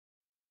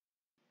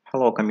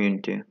Hello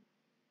community.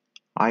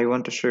 I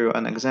want to show you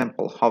an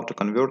example how to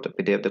convert a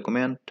PDF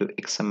document to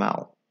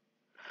XML.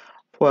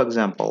 For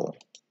example,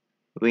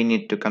 we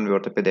need to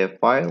convert a PDF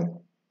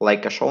file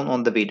like shown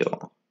on the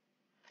video.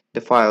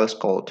 The file is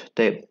called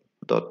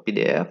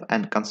table.pdf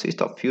and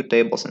consists of few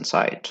tables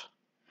inside.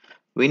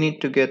 We need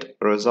to get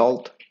a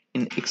result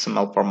in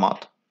XML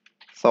format.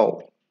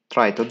 So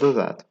try to do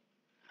that.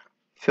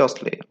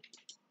 Firstly,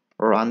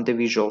 run the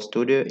Visual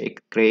Studio and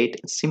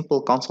create a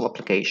simple console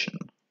application.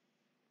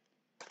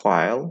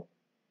 File,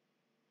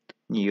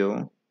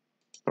 New,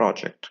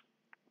 Project.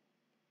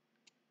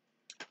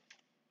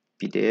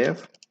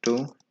 PDF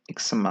to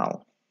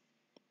XML.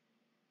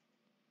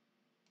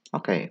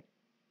 Okay.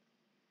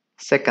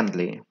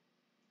 Secondly,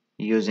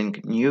 using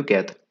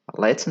NuGet,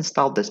 let's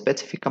install the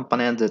specific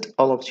component that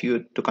allows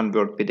you to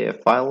convert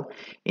PDF file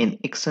in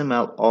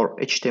XML or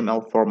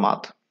HTML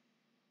format.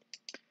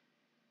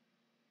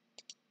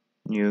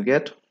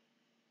 NuGet,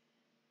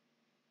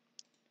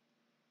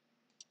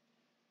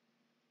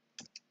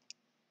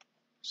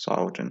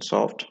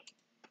 soft.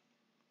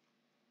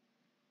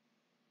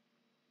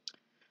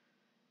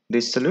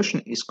 This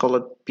solution is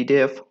called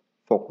PDF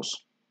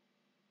Focus.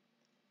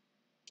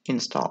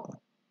 Install.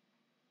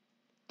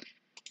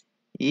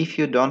 If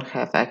you don't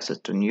have access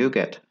to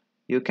NuGet,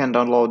 you can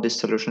download this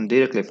solution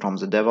directly from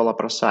the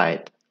developer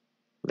site.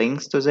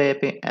 Links to the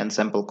API and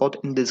sample code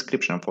in the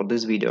description for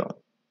this video.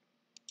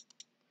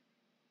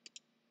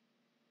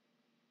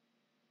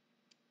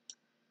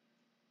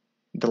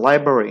 The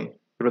library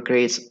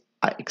recreates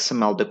a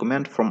XML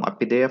document from a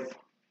PDF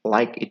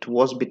like it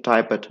was be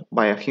typed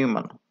by a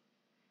human.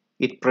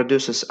 It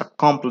produces a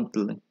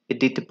completely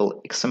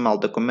editable XML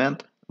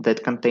document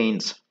that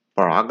contains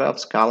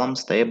paragraphs,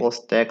 columns,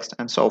 tables, text,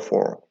 and so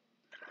forth.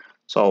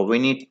 So we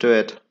need to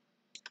add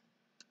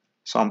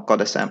some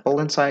code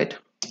sample inside.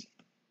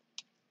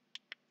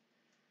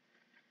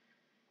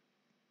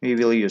 We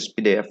will use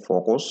PDF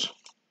Focus,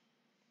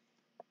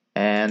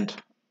 and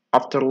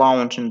after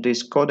launching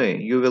this code,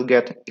 you will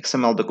get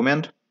XML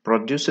document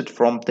produced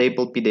from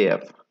table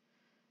PDF.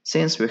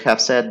 Since we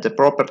have set the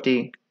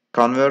property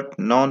convert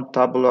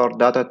non-tabular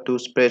data to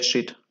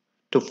spreadsheet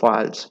to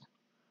files,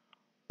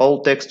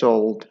 all text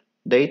or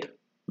date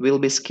will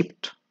be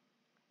skipped.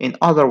 In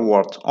other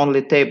words,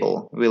 only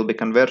table will be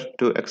converted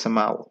to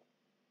XML.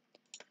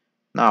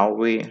 Now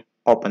we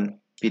open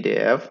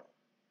PDF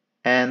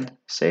and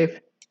save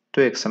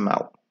to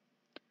XML.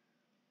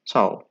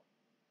 So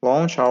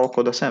launch our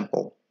code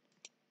sample.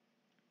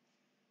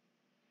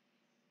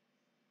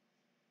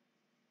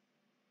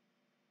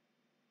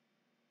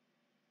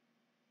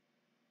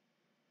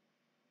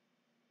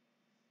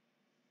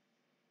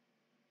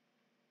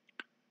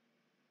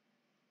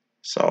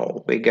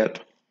 So we get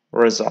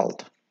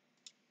result.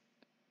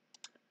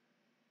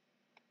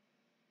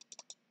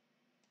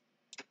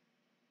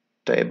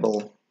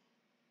 Table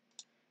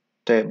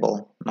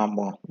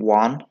number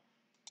 1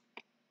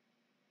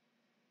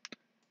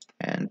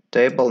 and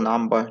table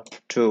number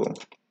 2.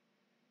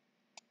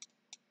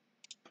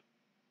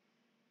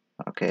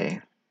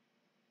 Okay.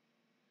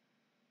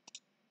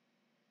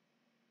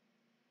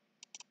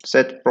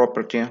 Set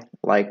property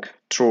like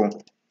true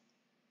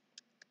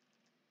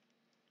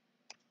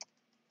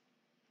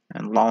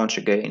and launch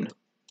again.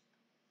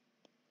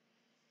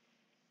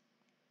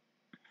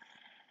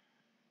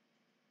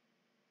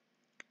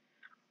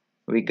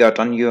 We got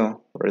a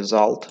new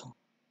result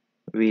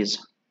with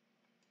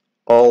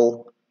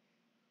all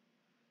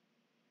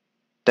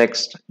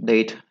text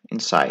date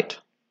inside.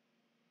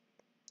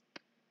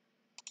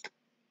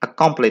 A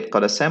complete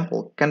code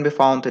sample can be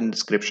found in the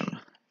description.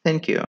 Thank you.